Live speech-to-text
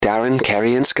Darren,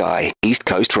 Kerry and Sky, East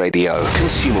Coast Radio.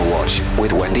 Consumer Watch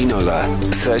with Wendy Nola.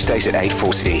 Thursdays at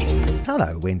 8:40.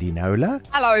 Hello, Wendy Nola.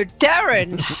 Hello,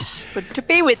 Darren. Good to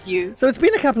be with you. So it's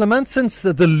been a couple of months since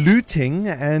the looting,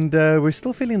 and we're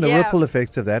still feeling the ripple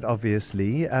effects of that,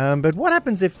 obviously. But what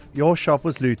happens if your shop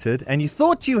was looted and you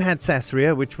thought you had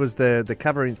Sasria, which was the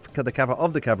cover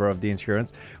of the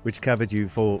insurance, which covered you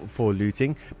for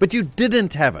looting, but you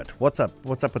didn't have it? What's up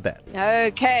with that?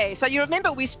 Okay, so you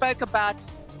remember we spoke about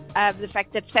the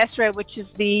fact that Sasria, which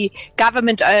is the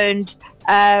government-owned,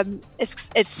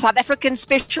 it's South African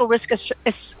Special Risk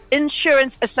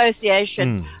Insurance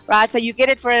Association, right? So you get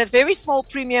it for a very small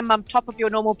premium on top of your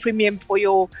normal premium for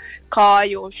your car,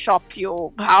 your shop,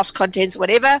 your house contents,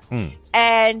 whatever.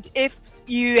 And if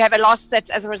you have a loss that's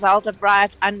as a result of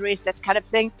riots, unrest, that kind of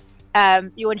thing,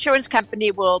 your insurance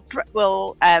company will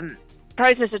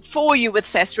process it for you with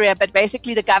Sasria, but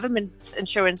basically the government's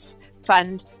insurance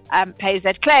fund pays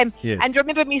that claim. Yes. And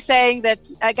remember me saying that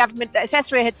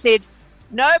Sasria had said,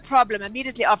 no problem,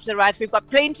 immediately after the riots, we've got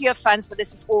plenty of funds for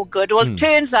this, it's all good. Well, it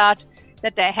turns out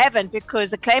that they haven't,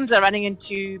 because the claims are running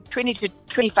into 20 to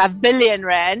 25 billion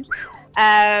rand.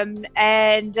 And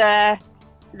they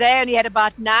only had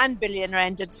about 9 billion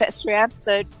rand at Sasria.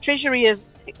 So Treasury has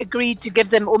agreed to give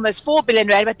them almost 4 billion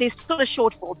rand, but there's still a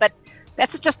shortfall. But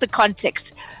that's just the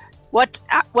context. What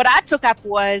I took up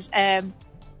was a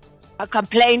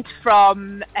complaint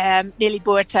from Nelly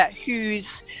Boerta,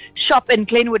 whose shop in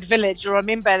Glenwood Village. You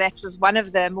remember that was one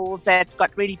of the malls that got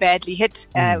really badly hit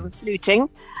with looting.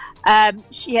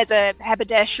 She has a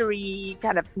haberdashery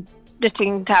kind of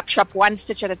knitting type shop, one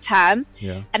stitch at a time.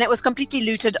 Yeah. And it was completely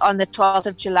looted on the 12th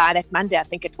of July, that Monday, I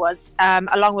think it was,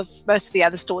 along with most of the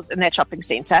other stores in that shopping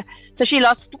centre. So she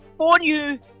lost 4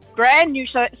 brand new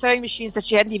sewing machines that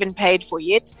she hadn't even paid for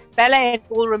yet, ballet and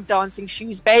ballroom dancing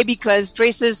shoes, baby clothes,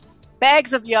 dresses,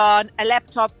 bags of yarn, a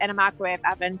laptop, and a microwave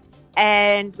oven.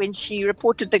 And when she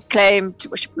reported the claim,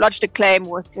 she lodged a claim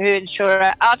with her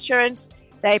insurer, Outsurance,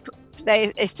 they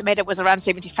estimate it was around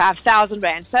 75,000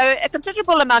 rand. So a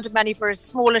considerable amount of money for a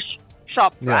smaller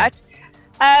shop, right?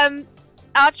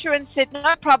 Outsurance said,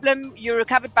 no problem, you're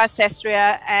recovered by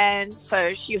Sasria. And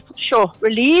so she was sure,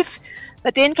 relief.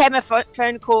 But then came a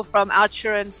phone call from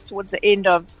Outsurance towards the end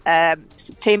of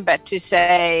September to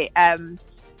say,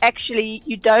 actually,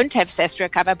 you don't have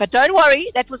Sasria cover, but don't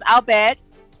worry, that was our bad.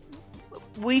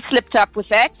 We slipped up with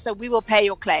that, so we will pay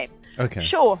your claim. Okay.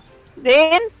 Sure.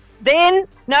 Then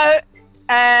no,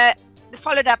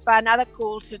 followed up by another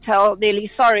call to tell Nelly,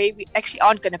 sorry, we actually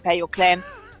aren't going to pay your claim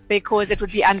because it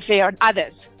would be unfair on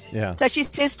others. Yeah. So she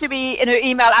says to me in her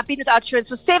email, I've been with Outsurance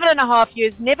for 7.5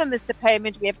 years, never missed a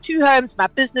payment. We have 2 homes, my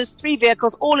business, 3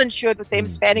 vehicles, all insured with them,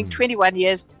 spanning 21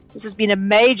 years. This has been a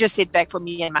major setback for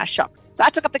me and my shop. So I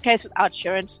took up the case with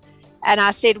Outsurance, and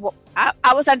I said, well,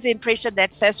 I was under the impression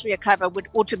that Sasria cover would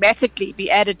automatically be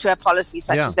added to a policy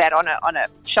such as that on a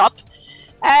shop.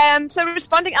 So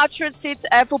responding, Outsurance said,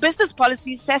 for business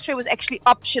policies, Sasria was actually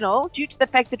optional due to the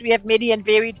fact that we have many and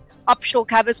varied optional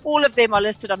covers. All of them are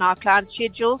listed on our client's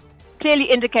schedules, clearly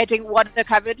indicating what are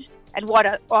covered and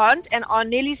what aren't. And on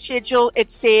Nelly's schedule, it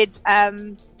said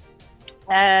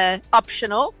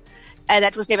optional.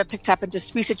 That was never picked up and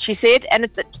disputed, she said. And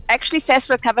actually,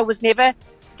 Sasria cover was never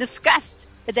discussed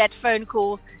at that phone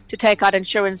call to take out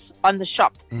insurance on the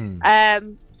shop. I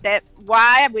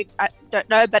don't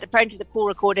know, but apparently the call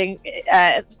recording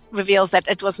reveals that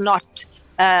it was not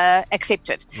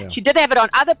accepted. Yeah. She did have it on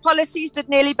other policies, did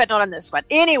Nelly, but not on this one.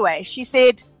 Anyway, she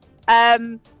said,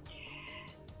 so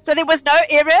there was no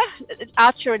error,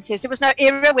 Outsurance says, there was no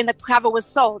error when the cover was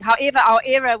sold. However, our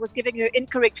error was giving her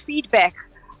incorrect feedback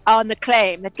on the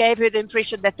claim that gave her the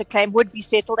impression that the claim would be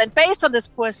settled. And based on this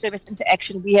poor service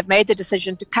interaction, we have made the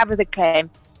decision to cover the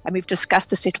claim, and we've discussed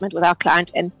the settlement with our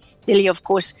client. And Nelly, of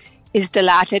course, is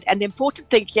delighted. And the important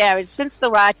thing here is, since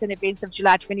the riots and events of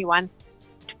July 21,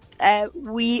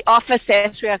 we offer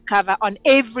Sasria cover on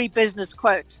every business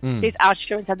quote, says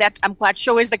Outsurance. And that, I'm quite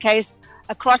sure, is the case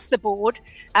across the board.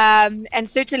 And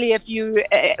certainly if you,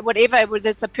 whether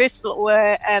it's a personal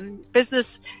or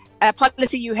business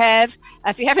policy you have,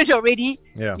 if you haven't already,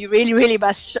 you really, really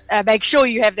must make sure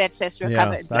you have that Sasria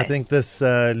cover in place. I think this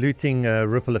looting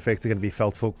ripple effects are going to be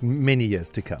felt for many years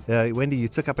to come. Wendy, you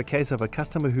took up a case of a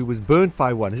customer who was burnt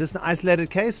by one. Is this an isolated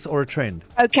case or a trend?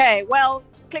 Okay, well,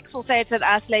 Clicks will say it's an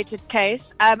isolated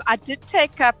case. I did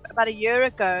take up about a year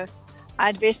ago,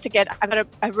 I got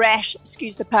a rash,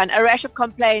 excuse the pun, a rash of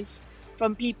complaints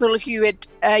from people who had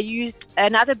used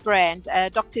another brand,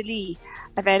 Dr. Lee,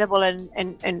 available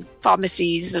in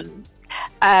pharmacies and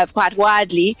quite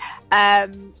widely.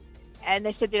 And And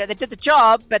they said, they did the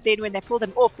job, but then when they pulled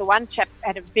them off, the one chap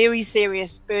had a very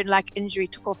serious burn-like injury,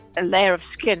 took off a layer of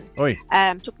skin.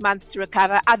 Took months to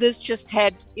recover. Others just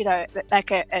had,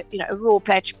 like a raw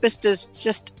patch, blisters,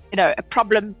 just, a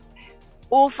problem.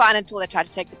 All fine until they try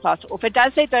to take the plaster off. It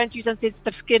does say don't use on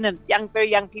sensitive skin, and very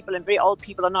young people and very old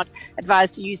people are not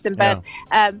advised to use them. But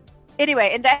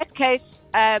anyway, in that case,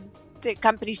 the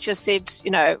companies just said,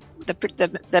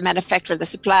 the manufacturer, the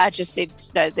supplier just said,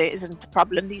 no, there isn't a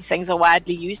problem. These things are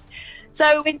widely used.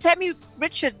 So when Tammy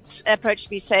Richards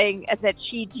approached me saying that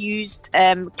she'd used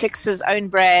Clix's own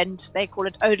brand, they call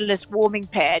it odorless warming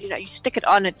pad. You stick it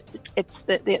on, it's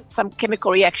some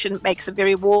chemical reaction makes it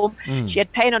very warm. She had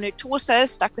pain on her torso,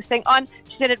 stuck the thing on.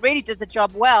 She said it really did the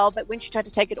job well, but when she tried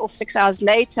to take it off 6 hours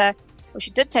later,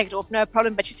 she did take it off, no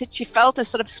problem, but she said she felt a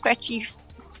sort of scratchy,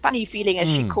 funny feeling, as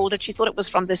she called it. She thought it was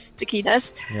from the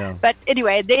stickiness. But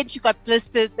anyway, then she got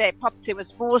blisters. They popped. There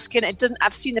was raw skin.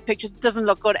 I've seen the pictures. It doesn't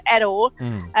look good at all.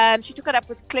 She took it up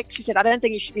with Clix. She said, I don't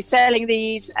think you should be selling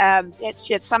these.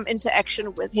 She had some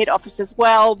interaction with head office as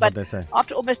well. But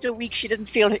after almost a week, she didn't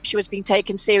feel she was being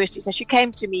taken seriously. So she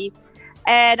came to me,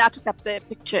 and I took up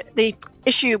the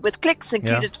issue with Clix,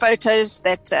 included photos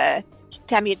that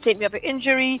Tammy had sent me of her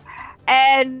injury,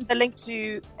 and the link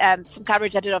to some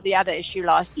coverage I did of the other issue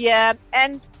last year.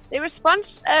 And the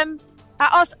response, I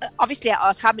asked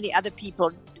how many other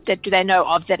people that do they know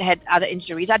of that had other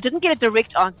injuries. I didn't get a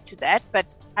direct answer to that,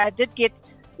 but I did get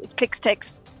Clix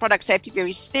takes product safety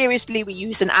very seriously. We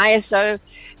use an ISO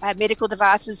medical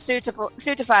devices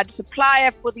certified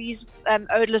supplier for these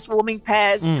odorless warming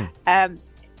pads.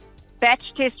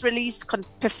 Batch test release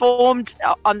performed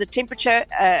on the temperature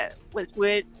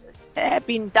were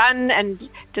been done and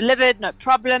delivered, no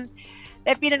problem.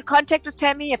 They've been in contact with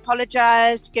Tammy,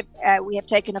 apologized. We have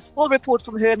taken a full report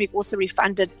from her, and we've also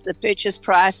refunded the purchase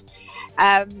price.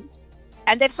 And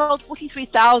they've sold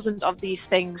 43,000 of these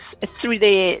things through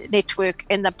their network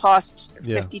in the past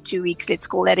 52 weeks, let's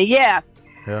call that a year.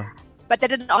 But they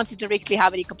didn't answer directly how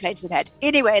many complaints it had.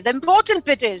 Anyway, the important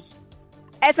bit is,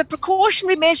 as a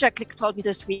precautionary measure, Clix told me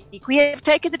this week, we have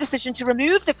taken the decision to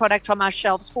remove the product from our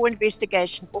shelves for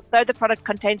investigation. Although the product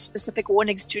contains specific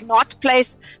warnings to not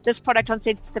place this product on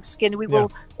sensitive skin, we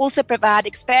will also provide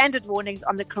expanded warnings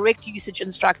on the correct usage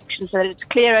instructions so that it's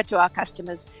clearer to our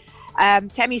customers.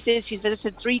 Tammy says she's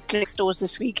visited 3 Clix stores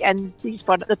this week, and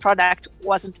the product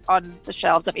wasn't on the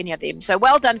shelves of any of them. So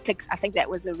well done, Clix. I think that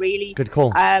was a really good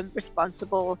call,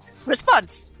 responsible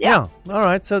response. Yeah. All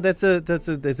right. So there's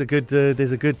a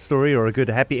good story, or a good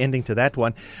happy ending to that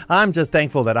one. I'm just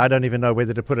thankful that I don't even know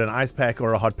whether to put an ice pack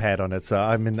or a hot pad on it. So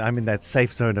I'm in that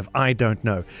safe zone of I don't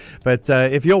know. But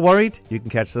if you're worried, you can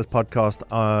catch this podcast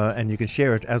and you can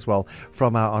share it as well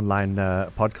from our online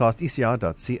podcast,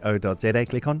 ecr.co.za.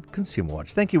 Click on Consumer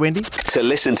Watch. Thank you, Wendy. To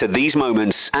listen to these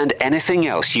moments and anything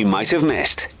else you might have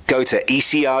missed, go to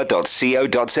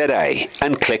ecr.co.za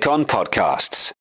and click on podcasts.